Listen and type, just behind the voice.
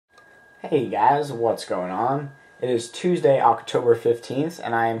Hey guys, what's going on? It is Tuesday, October 15th,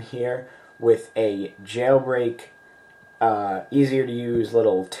 and I am here with a jailbreak, easier to use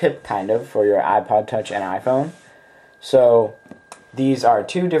little tip kind of for your iPod Touch and iPhone. So, these are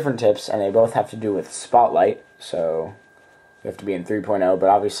two different tips, and they both have to do with Spotlight, so you have to be in 3.0, but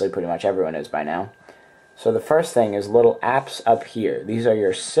obviously pretty much everyone is by now. So the first thing is little apps up here. These are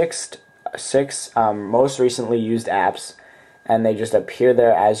your six most recently used apps, and they just appear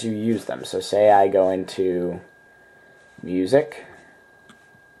there as you use them. So say I go into music,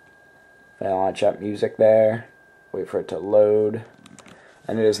 if I launch up music there, wait for it to load,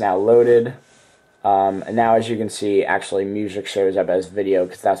 and it is now loaded. And now as you can see, actually music shows up as video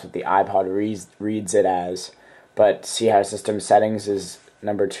because that's what the iPod reads it as. But see how system settings is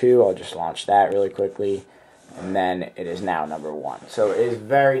number 2, I'll just launch that really quickly, and then it is now number 1. So it is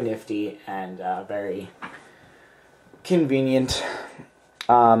very nifty and very convenient.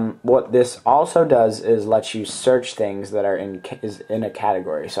 What this also does is lets you search things that are in a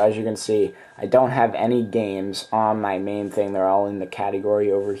category. So as you can see, I don't have any games on my main thing. They're all in the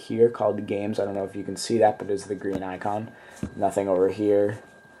category over here called games. I don't know if you can see that, but it's the green icon. Nothing over here.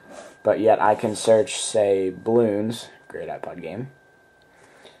 But yet I can search, say, Bloons, great iPod game,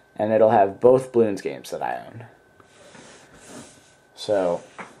 and it'll have both Bloons games that I own. So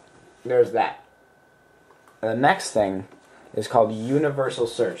there's that. The next thing is called Universal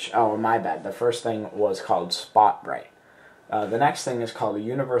Search. Oh, my bad. The first thing was called Spotlight. The next thing is called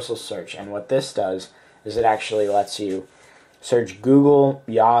Universal Search, and what this does is it actually lets you search Google,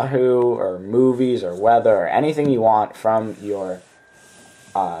 Yahoo, or movies, or weather, or anything you want from your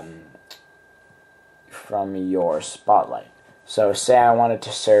Spotlight. So say I wanted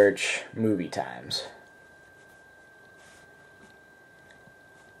to search movie times.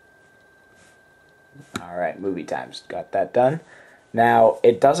 Alright, movie times. Got that done. Now,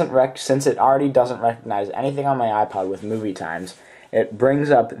 it doesn't since it already doesn't recognize anything on my iPod with movie times, it brings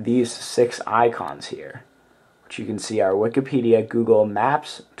up these 6 icons here, which you can see are Wikipedia, Google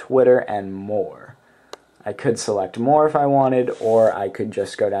Maps, Twitter, and more. I could select more if I wanted, or I could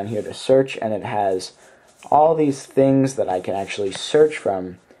just go down here to search, and it has all these things that I can actually search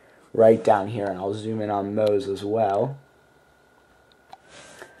from right down here, and I'll zoom in on those as well.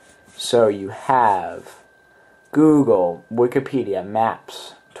 So you have Google, Wikipedia,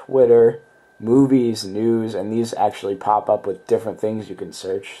 Maps, Twitter, movies, news, and these actually pop up with different things you can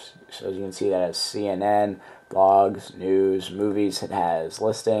search. So as you can see, that has CNN, blogs, news, movies. It has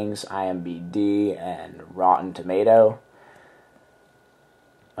listings, IMDb, and Rotten Tomato.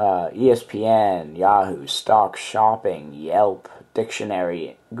 ESPN, Yahoo, Stock, Shopping, Yelp,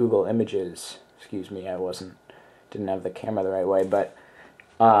 Dictionary, Google Images. Excuse me, didn't have the camera the right way, but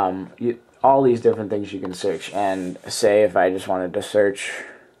all these different things you can search. And say if I just wanted to search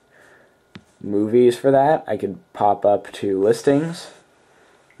movies for that, I could pop up to listings,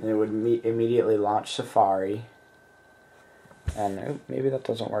 and it would immediately launch Safari. And maybe that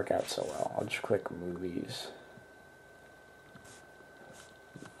doesn't work out so well. I'll just click movies.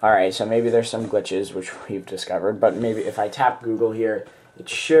 Alright, so maybe there's some glitches which we've discovered, but maybe if I tap Google here, it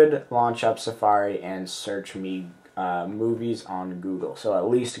should launch up Safari and search me movies on Google. So at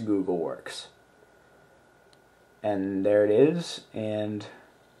least Google works. And there it is, and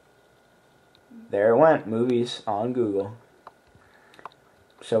there it went, movies on Google.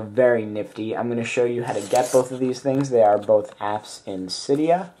 So very nifty. I'm going to show you how to get both of these things. They are both apps in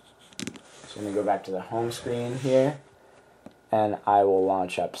Cydia. So I'm going to go back to the home screen here, and I will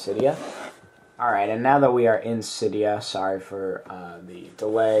launch up Cydia. Alright, and now that we are in Cydia, sorry for the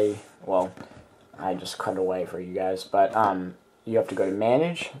delay. Well, I just cut away for you guys, but you have to go to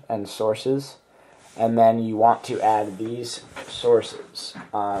Manage and Sources, and then you want to add these sources.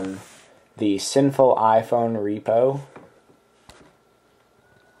 The Sinful iPhone repo,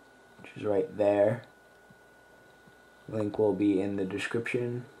 which is right there. Link will be in the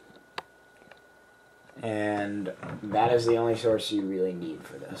description. And that is the only source you really need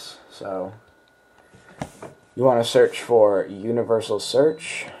for this. So you want to search for Universal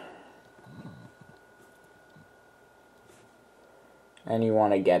Search, and you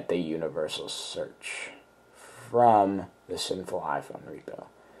want to get the Universal Search from the Sinful iPhone repo.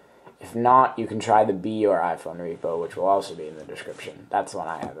 If not, you can try the Be Your iPhone repo, which will also be in the description. That's the one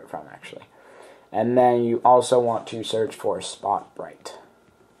I have it from, actually. And then you also want to search for Spotlight.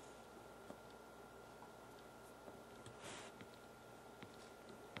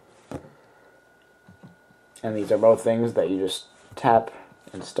 And these are both things that you just tap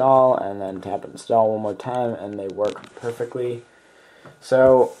install, and then tap install one more time, and they work perfectly.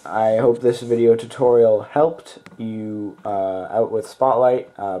 So I hope this video tutorial helped you out with Spotlight.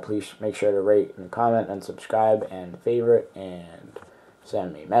 Please make sure to rate and comment and subscribe and favorite and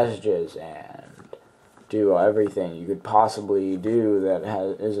send me messages and do everything you could possibly do that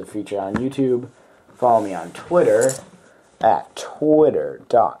is a feature on YouTube. Follow me on Twitter at